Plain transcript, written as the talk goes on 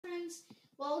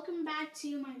Welcome back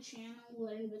to my channel,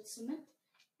 Learn with Sumit.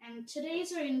 And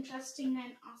today's our interesting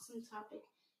and awesome topic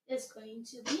is going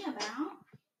to be about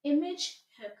image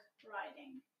hook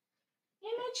writing.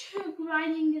 Image hook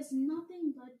writing is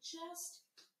nothing but just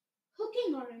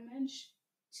hooking our image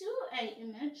to an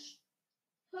image.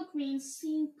 Hook means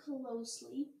seeing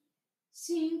closely,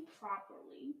 seeing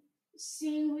properly,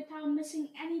 seeing without missing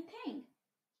anything.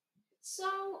 So,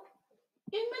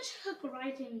 image hook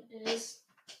writing is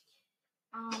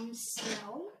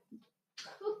smell.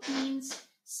 Hook means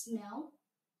smell,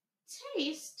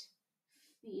 taste,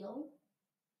 feel,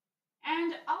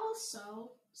 and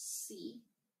also see,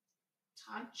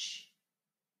 touch,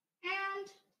 and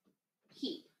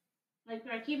keep. Like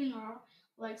we're keeping our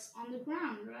legs on the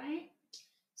ground, right?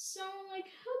 So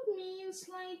hook means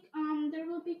there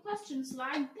will be questions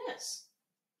like this.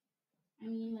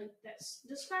 Like this.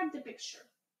 Describe the picture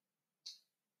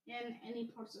in any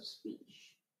parts of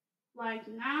speech, like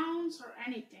nouns or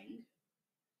anything.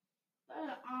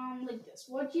 Like this.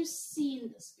 What you see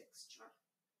in this picture.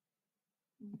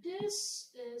 This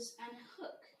is an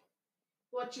hook.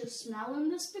 What you smell in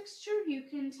this picture, you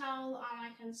can tell.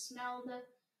 I can smell the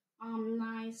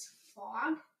nice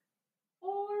fog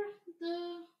or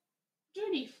the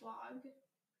dirty fog.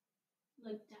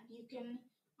 Like that. You can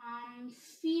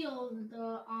feel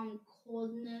the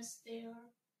coldness there.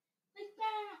 Like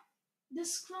that.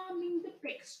 Describing the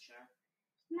picture.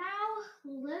 Now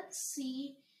let's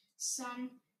see some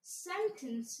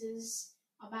sentences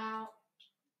about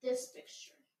this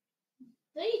picture.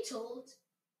 They told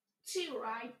to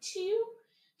write 2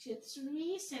 to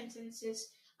 3 sentences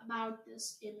about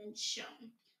this image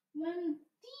shown. When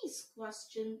these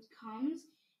questions comes,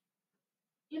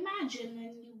 imagine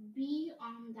when you be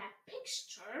on that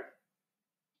picture,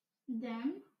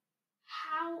 then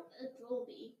how it will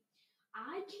be.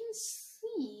 I can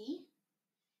see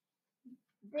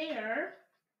there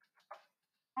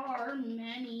are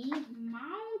many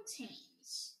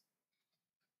mountains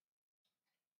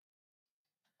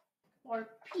or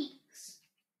peaks,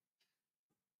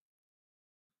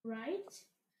 right?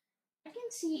 I can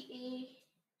see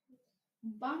a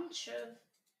bunch of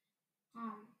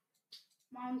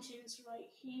mountains right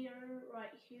here,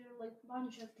 like a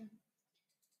bunch of them.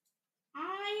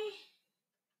 I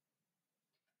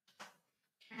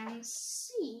can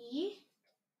see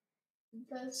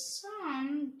the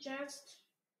sun just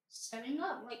setting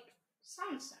up, like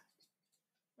sunset,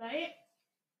 right?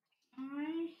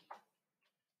 I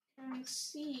can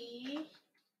see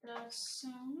the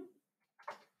sun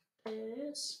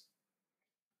is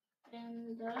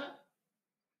in the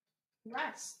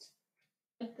west.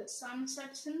 Like the sun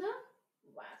sets in the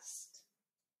west.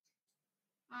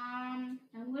 I'm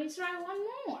going to try one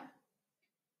more.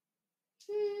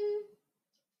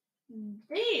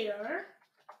 There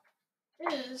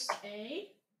is a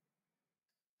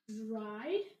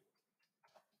dried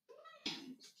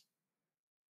land.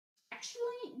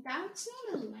 Actually, that's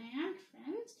not a land,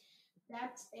 friends.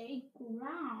 That's a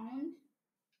ground.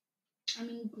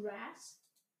 Grass.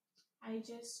 I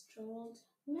just told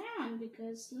land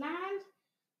because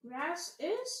grass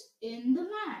is in the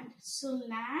land. So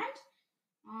land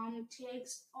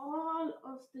takes all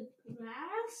of the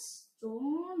grass,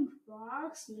 stone,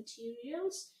 rocks,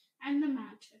 materials, and the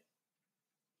matter.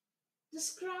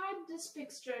 Describe this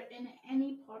picture in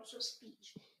any parts of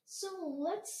speech. So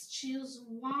let's choose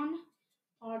one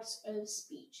parts of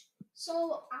speech.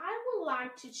 So I would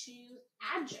like to choose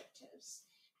adjectives.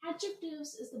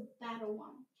 Adjectives is the better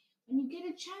one. When you get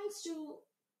a chance to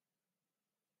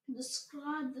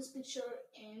describe this picture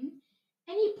in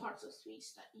any parts of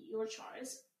speech that your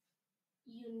choice,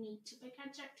 you need to pick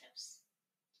adjectives.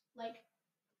 Like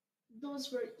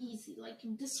those were easy, like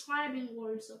describing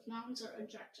words of nouns or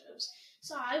adjectives.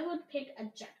 So I would pick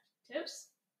adjectives,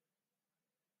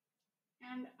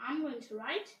 and I'm going to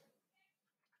write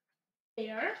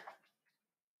there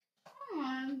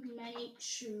are many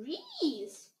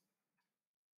trees.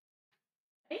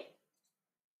 Okay?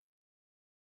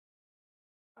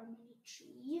 Are many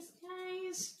trees,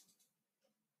 guys?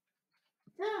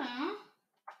 The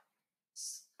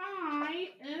sky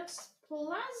is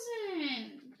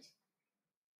pleasant.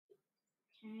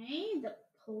 Okay, the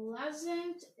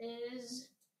pleasant is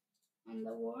on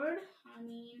the word.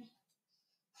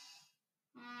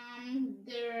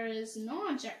 There is no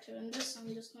adjective in this, so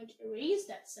I'm just going to erase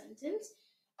that sentence.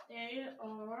 There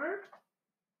are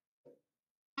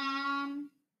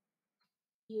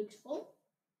beautiful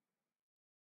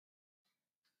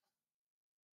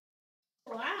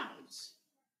clouds.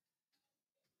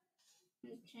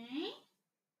 Okay.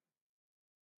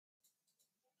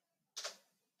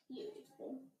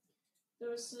 Beautiful.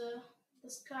 There's a The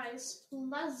sky is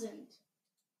pleasant.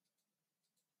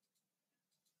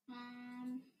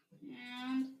 And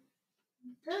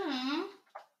the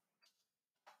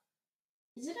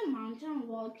is it a mountain or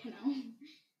volcano?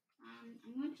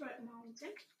 I'm going to write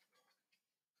mountain.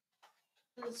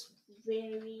 It's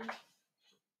very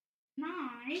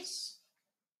nice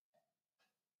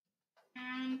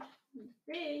and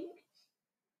big.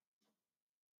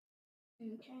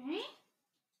 Okay.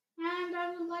 And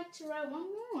I would like to write one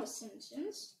more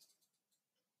sentence.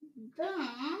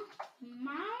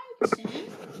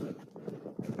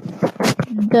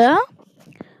 The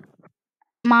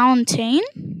mountain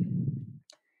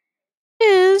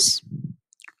is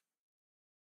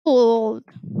old.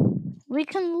 We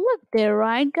can look there,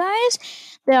 right, guys?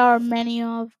 There are many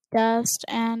of dust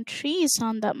and trees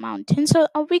on that mountain, so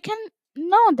we can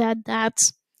know that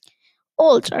that's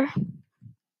older.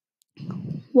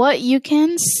 What you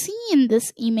can see in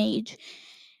this image,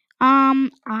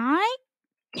 I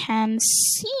can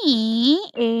see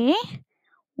a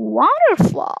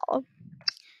waterfall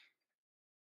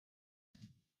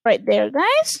right there,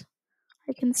 guys.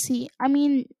 I can see. I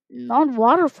mean, not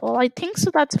waterfall. I think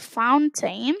so. That's a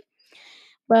fountain.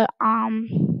 But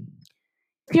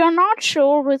if you're not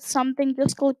sure with something,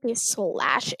 just click a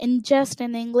slash in just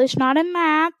in English, not in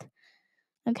math.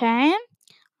 Okay.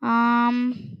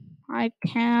 I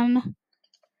can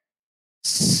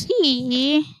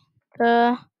see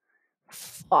the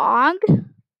fog.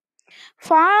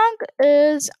 Fog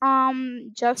is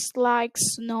just like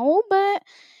snow, but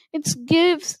it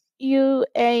gives you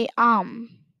a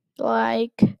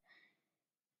like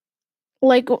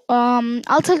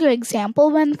I'll tell you an example.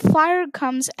 When fire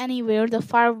comes anywhere, the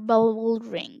fire bell will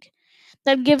ring.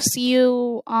 That gives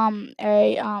you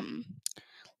a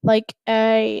like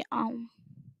a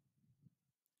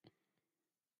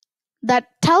that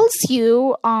tells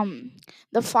you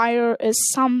the fire is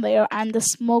somewhere and the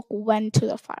smoke went to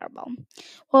the fireball.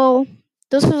 Well,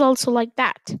 this is also like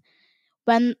that.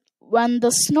 When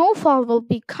the snowfall will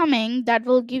be coming, that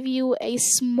will give you a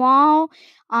small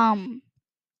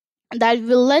that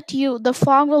will let you the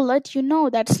fog will let you know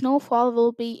that snowfall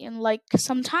will be in like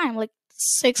some time, like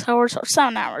 6 hours or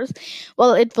 7 hours.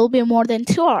 Well, it will be more than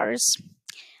 2 hours.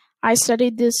 I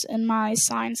studied this in my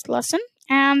science lesson,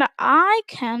 and I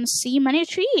can see many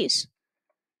trees.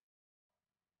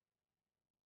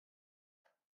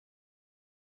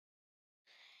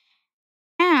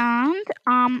 And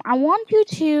I want you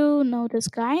to notice,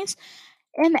 guys,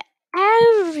 in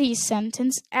every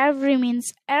sentence, every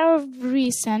means every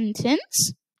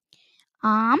sentence,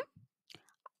 I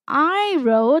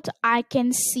wrote I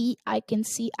can see, I can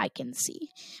see, I can see.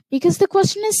 Because the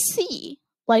question is see.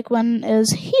 Like when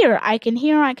is hear, I can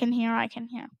hear, I can hear, I can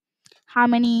hear. How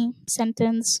many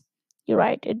sentences you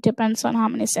write? It depends on how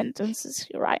many sentences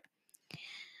you write.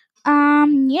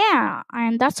 Yeah,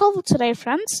 and that's all for today,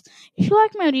 friends. If you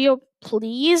like my video,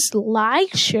 please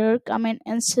like, share, comment,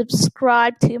 and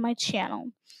subscribe to my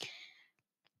channel.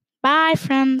 Bye,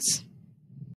 friends.